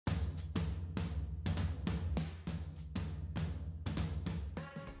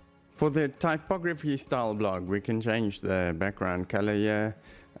For the typography style blog, we can change the background color here.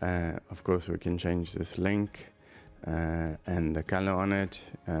 Of course, we can change this link and the color on it.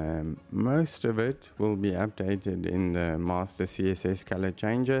 Most of it will be updated in the master CSS color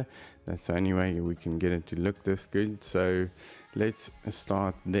changer. That's the only way we can get it to look this good. So let's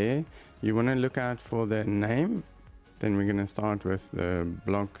start there. You want to look out for the name. Then we're going to start with the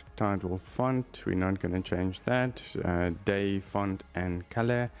blog title font. We're not going to change that. Day, font, and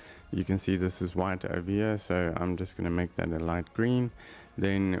color. You can see this is white over here, so I'm just going to make that a light green.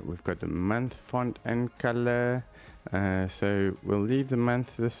 Then we've got the month, font, and color. So we'll leave the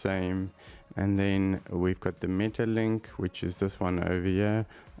month the same. And then we've got the meta link, which is this one over here.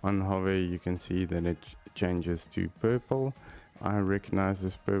 On hover, you can see that it changes to purple. I recognize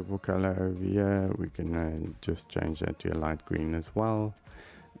this purple color over here. We can just change that to a light green as well.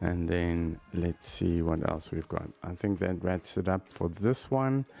 And then let's see what else we've got. I think that wraps it up for this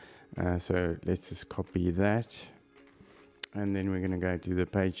one. So let's just copy that. And then we're going to go to the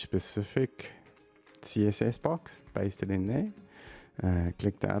page specific CSS box, paste it in there.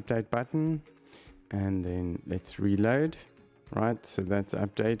 Click the update button and then let's reload. Right, so that's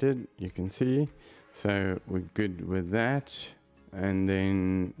updated, you can see. So we're good with that. And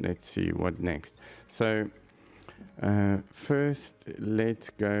then let's see what next. So first let's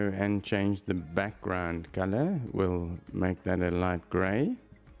go and change the background color. We'll make that a light gray.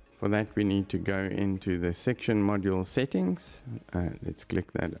 For that we need to go into the section module settings. Let's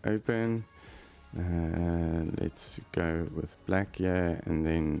click that open. Let's go with black here, and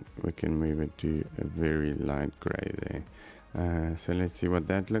then we can move it to a very light gray there. So let's see what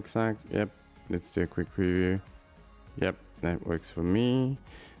that looks like. Yep, let's do a quick preview. Yep, that works for me.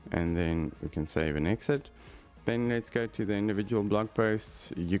 And then we can save and exit. Then let's go to the individual blog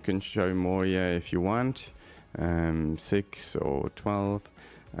posts. You can show more here if you want, 6 or 12.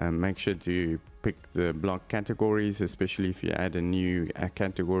 Make sure to pick the blog categories, especially if you add a new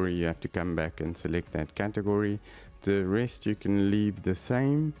category, you have to come back and select that category. The rest you can leave the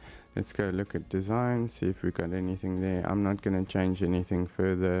same. Let's go look at design, see if we've got anything there. I'm not going to change anything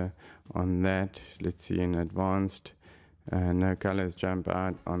further on that. Let's see in advanced. No colors jump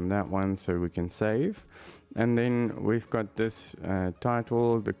out on that one, so we can save. And then we've got this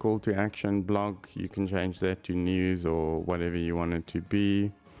title, the call to action blog. You can change that to news or whatever you want it to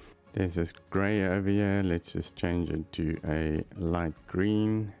be. There's this gray over here. Let's just change it to a light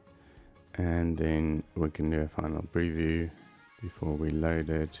green. And then we can do a final preview before we load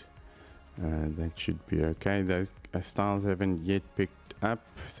it. That should be okay. Those styles haven't yet picked up.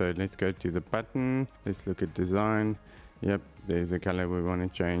 So let's go to the button. Let's look at design. Yep, there's a color we want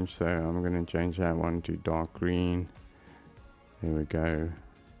to change, so I'm going to change that one to dark green. There we go.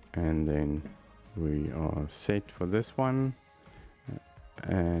 And then we are set for this one.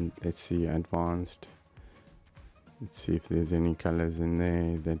 And let's see advanced. Let's see if there's any colors in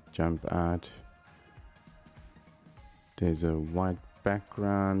there that jump out. There's a white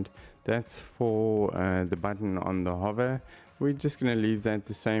background. That's for the button on the hover. We're just going to leave that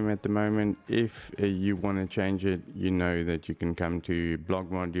the same at the moment. If you want to change it, you know that you can come to blog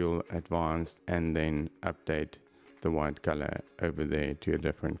module advanced and then update the white color over there to a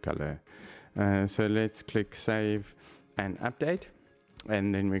different color. So let's click save and update,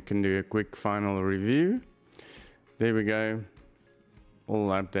 and then we can do a quick final review. There we go, all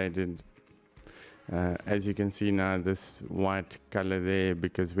updated. As you can see now, this white color there,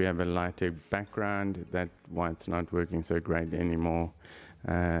 because we have a lighter background, that white's not working so great anymore.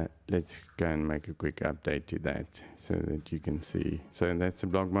 Let's go and make a quick update to that so that you can see. So that's the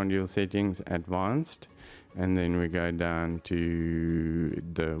blog module settings advanced, and then we go down to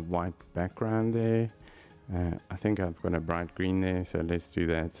the white background there. I think I've got a bright green there, so let's do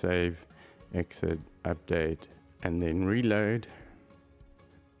that. Save, exit, update, and then reload.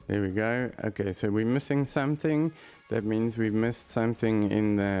 There we go. Okay, so we're missing something. That means we've missed something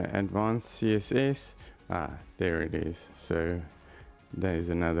in the advanced CSS. There it is. So there's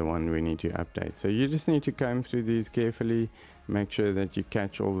another one we need to update. So you just need to comb through these carefully, make sure that you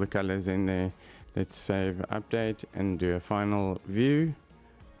catch all the colors in there. Let's save, update, and do a final view.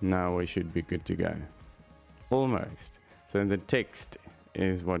 Now we should be good to go. Almost. So the text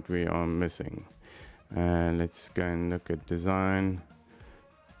is what we are missing. Let's go and look at design.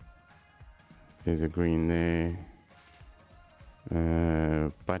 There's a green there.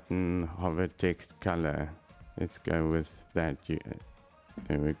 Button, hover, text, color. Let's go with that.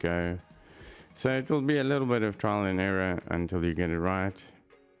 There we go. So it will be a little bit of trial and error until you get it right.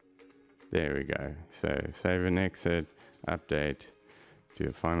 There we go. So save and exit, update, do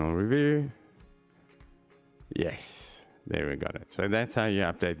a final review. Yes, There we got it. So that's how you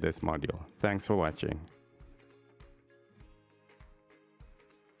update this module. Thanks for watching.